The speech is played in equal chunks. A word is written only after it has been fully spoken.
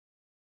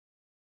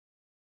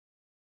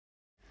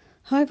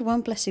Hi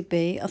everyone, blessed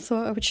be. I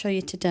thought I would show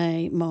you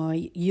today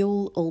my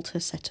Yule altar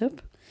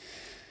setup.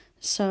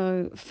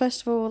 So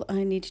first of all,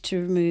 I needed to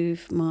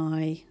remove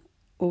my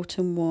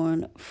autumn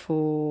one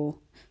for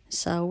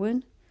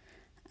Samhain,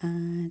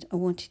 and I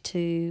wanted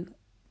to,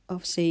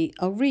 obviously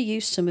I'll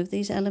reuse some of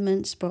these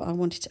elements, but I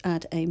wanted to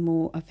add a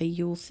more of a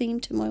Yule theme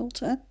to my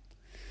altar.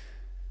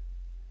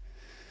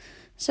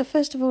 So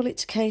first of all,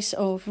 it's a case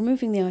of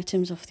removing the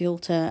items off the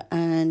altar,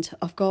 and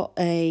I've got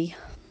a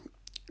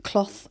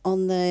cloth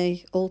on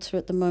the altar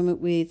at the moment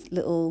with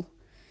little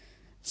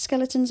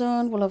skeletons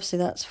on. Well, obviously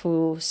that's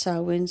for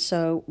Samhain,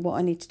 so what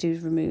I need to do is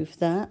remove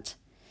that.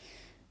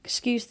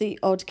 Excuse the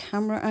odd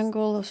camera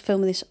angle. I was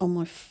filming this on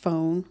my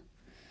phone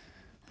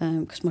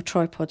because my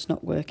tripod's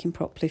not working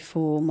properly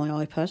for my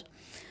iPad.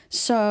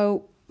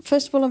 So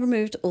first of all, I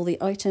removed all the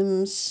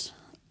items,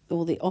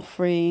 all the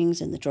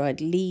offerings and the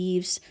dried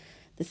leaves,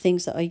 the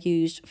things that I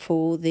used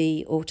for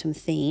the autumn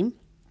theme,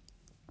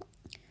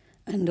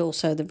 and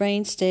also the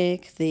rain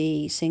stick,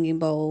 the singing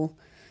bowl,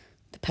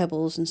 the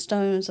pebbles and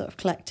stones that I've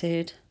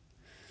collected.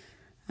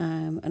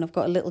 And I've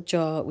got a little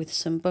jar with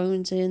some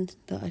bones in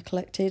that I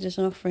collected as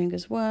an offering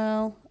as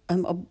well. I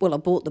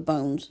bought the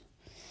bones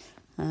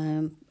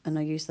and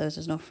I used those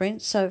as an offering.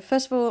 So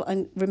first of all,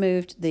 I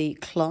removed the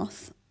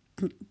cloth.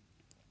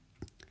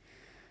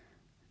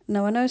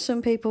 Now, I know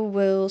some people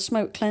will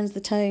smoke cleanse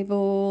the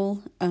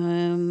table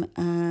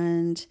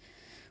and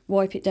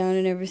wipe it down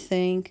and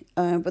everything,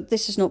 but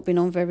this has not been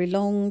on very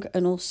long,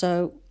 and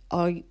also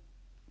I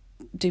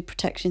do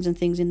protections and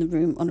things in the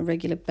room on a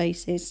regular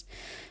basis,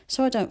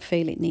 so I don't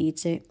feel it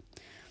needs it.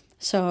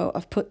 So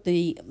I've put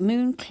the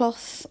moon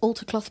cloth,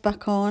 altar cloth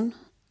back on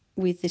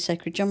with the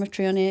sacred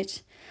geometry on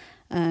it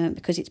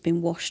because it's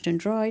been washed and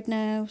dried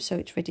now, so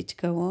it's ready to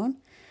go on.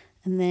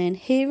 And then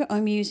here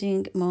I'm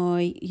using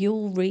my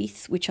Yule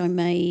wreath, which I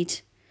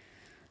made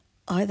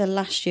either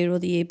last year or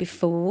the year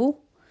before,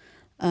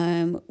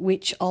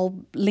 which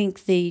I'll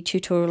link the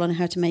tutorial on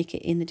how to make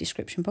it in the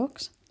description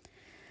box.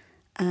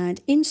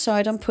 And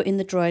inside I'm putting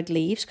the dried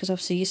leaves, because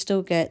obviously you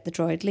still get the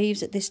dried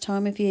leaves at this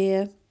time of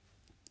year.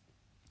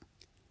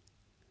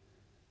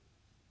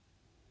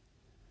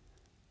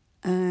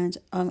 And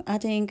I'm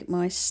adding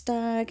my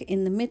stag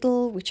in the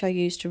middle, which I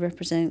use to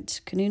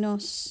represent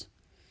Canunos.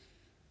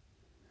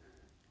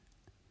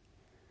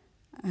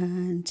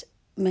 And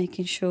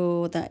making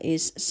sure that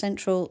is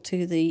central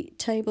to the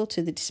table,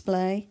 to the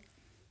display.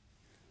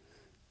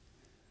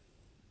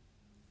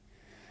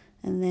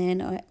 And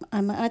then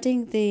I'm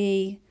adding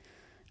the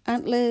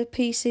antler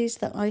pieces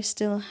that I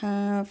still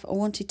have. I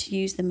wanted to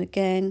use them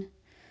again,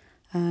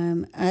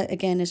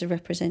 again as a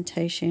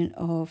representation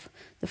of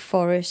the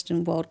forest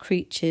and wild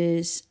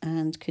creatures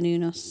and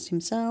Canunos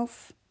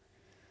himself.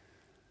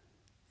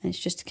 And it's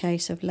just a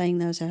case of laying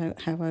those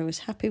out how I was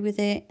happy with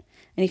it.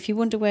 And if you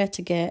wonder where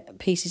to get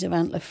pieces of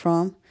antler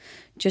from,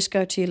 just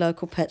go to your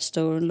local pet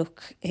store and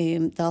look.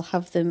 They'll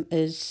have them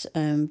as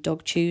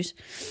dog chews,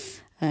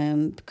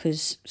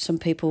 because some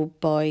people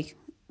buy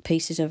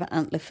pieces of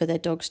antler for their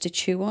dogs to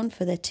chew on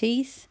for their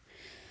teeth.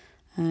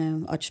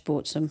 I just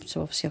bought some,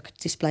 so obviously I could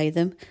display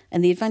them.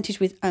 And the advantage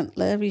with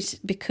antler is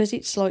because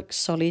it's like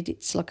solid,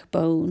 it's like a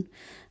bone.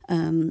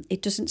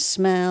 It doesn't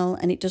smell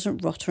and it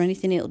doesn't rot or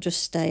anything. It'll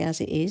just stay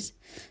as it is.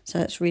 So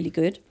that's really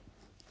good.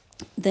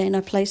 Then I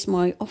place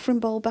my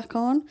offering bowl back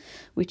on,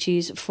 which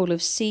is full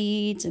of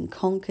seeds and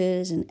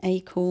conkers and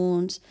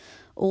acorns,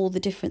 all the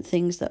different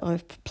things that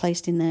I've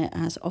placed in there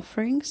as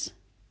offerings.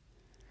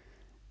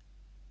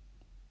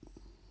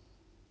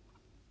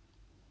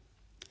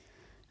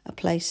 I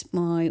place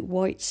my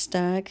white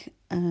stag,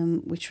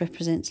 which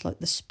represents like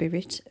the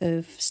spirit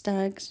of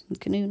stags and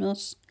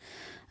Canunos,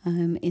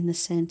 in the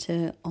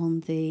centre on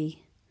the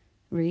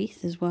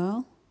wreath as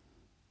well.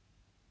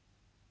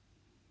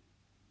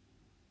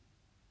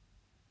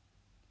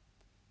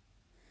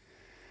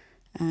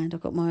 And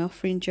I've got my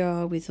offering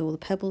jar with all the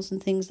pebbles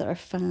and things that I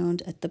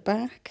found at the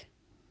back.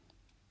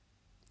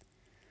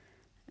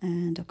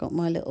 And I've got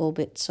my little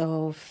bits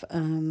of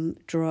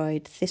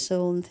dried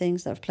thistle and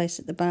things that I've placed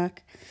at the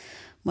back.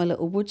 My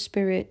little wood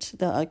spirit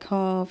that I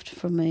carved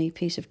from a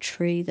piece of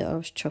tree that I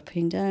was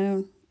chopping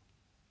down.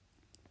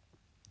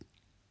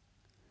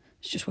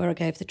 It's just where I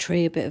gave the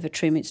tree a bit of a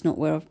trim. It's not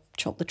where I've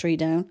chopped the tree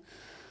down.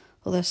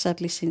 Although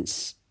sadly,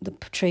 since the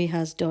tree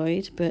has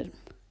died, but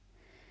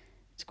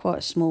it's quite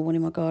a small one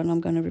in my garden, I'm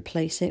going to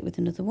replace it with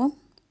another one.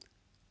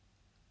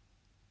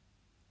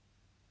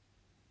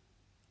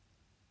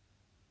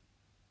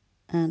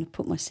 And I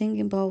put my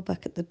singing bowl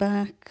back at the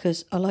back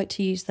because I like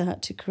to use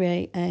that to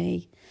create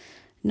a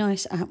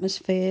nice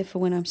atmosphere for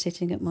when I'm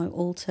sitting at my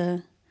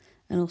altar,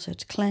 and also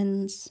to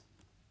cleanse.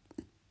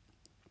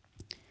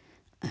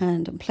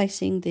 And I'm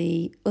placing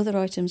the other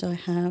items I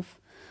have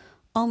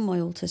on my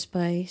altar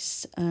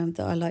space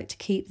that I like to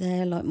keep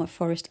there, like my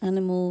forest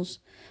animals,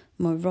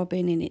 my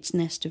robin in its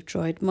nest of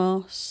dried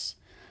moss,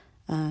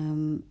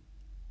 the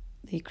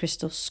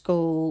crystal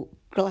skull,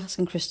 glass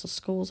and crystal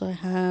skulls I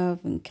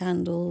have, and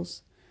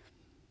candles.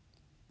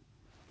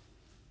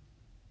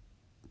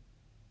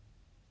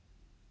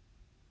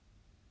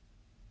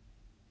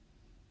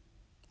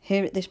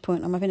 Here at this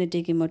point I'm having a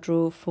dig in my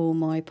drawer for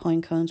my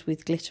pine cones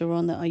with glitter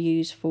on that I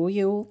use for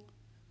Yule.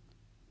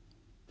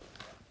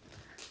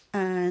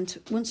 And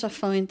once I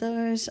find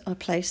those, I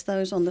place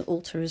those on the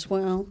altar as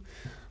well.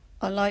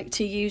 I like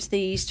to use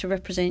these to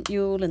represent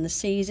Yule and the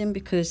season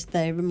because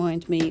they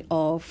remind me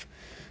of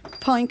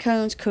pine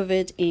cones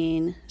covered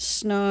in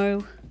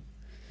snow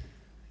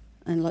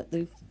and like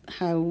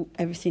how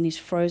everything is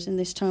frozen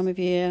this time of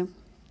year.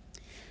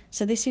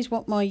 So this is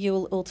what my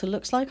Yule altar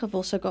looks like. I've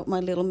also got my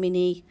little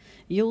mini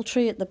Yule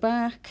tree at the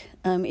back.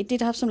 It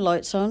did have some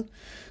lights on,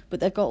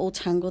 but they've got all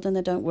tangled and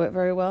they don't work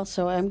very well.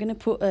 So I'm going to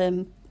put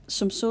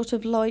some sort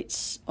of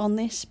lights on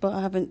this, but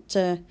I haven't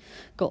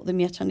got them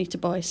yet. I need to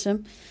buy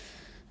some.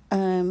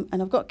 And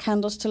I've got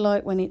candles to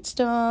light when it's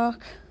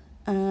dark,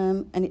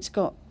 and it's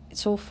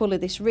all full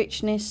of this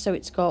richness. So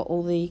it's got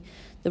all the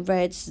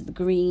reds, the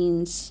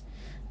greens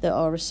that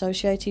are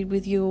associated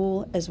with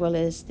Yule, as well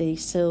as the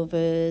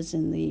silvers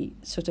and the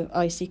sort of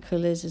icy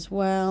colours as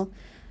well.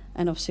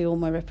 And obviously all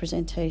my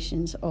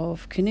representations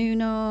of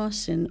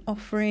Canunos and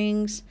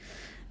offerings,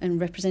 and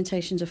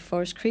representations of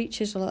forest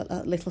creatures like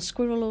that little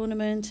squirrel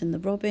ornament and the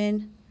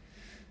robin.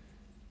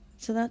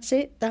 So that's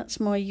it. That's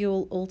my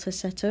Yule altar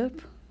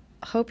setup.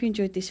 I hope you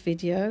enjoyed this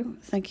video.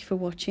 Thank you for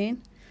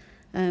watching.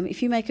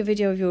 If you make a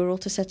video of your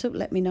altar setup,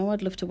 let me know.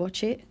 I'd love to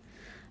watch it.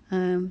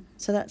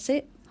 So that's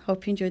it.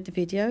 Hope you enjoyed the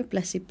video.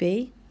 Blessed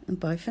be, and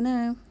bye for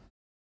now.